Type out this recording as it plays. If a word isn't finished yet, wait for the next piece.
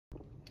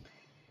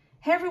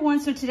Hey everyone,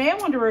 so today I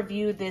want to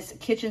review this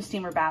kitchen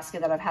steamer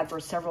basket that I've had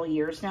for several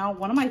years now.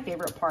 One of my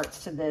favorite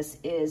parts to this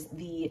is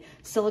the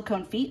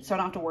silicone feet, so I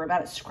don't have to worry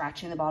about it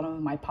scratching the bottom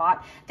of my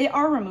pot. They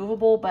are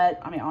removable,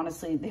 but I mean,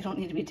 honestly, they don't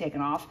need to be taken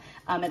off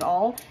at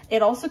all.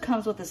 It also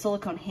comes with a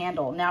silicone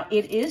handle. Now,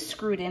 it is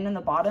screwed in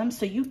the bottom,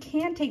 so you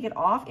can take it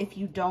off if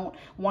you don't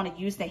want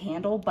to use the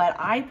handle, but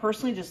I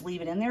personally just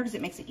leave it in there because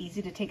it makes it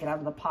easy to take it out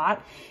of the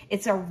pot.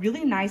 It's a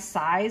really nice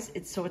size.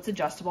 It's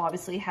adjustable,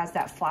 obviously. It has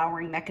that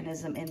flouring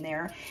mechanism in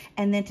there.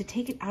 And then to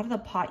take it out of the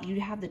pot,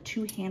 you have the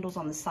two handles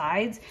on the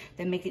sides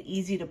that make it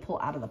easy to pull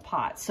out of the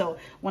pot. So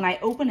when I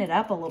open it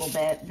up a little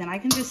bit, then I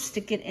can just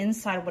stick it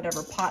inside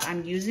whatever pot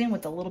I'm using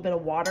with a little bit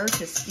of water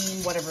to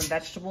steam whatever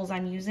vegetables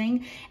I'm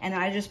using. And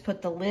then I just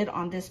put the lid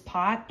on this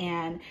pot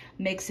and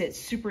makes it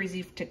super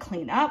easy to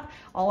clean up.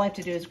 All I have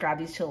to do is grab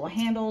these two little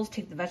handles,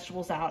 take the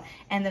vegetables out,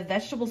 and the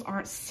vegetables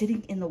aren't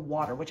sitting in the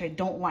water, which I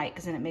don't like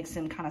because then it makes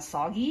them kind of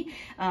soggy.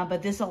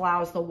 But this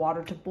allows the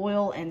water to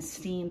boil and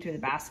steam through the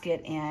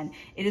basket, and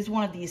it is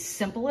one of the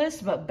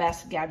simplest but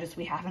best gadgets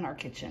we have in our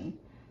kitchen.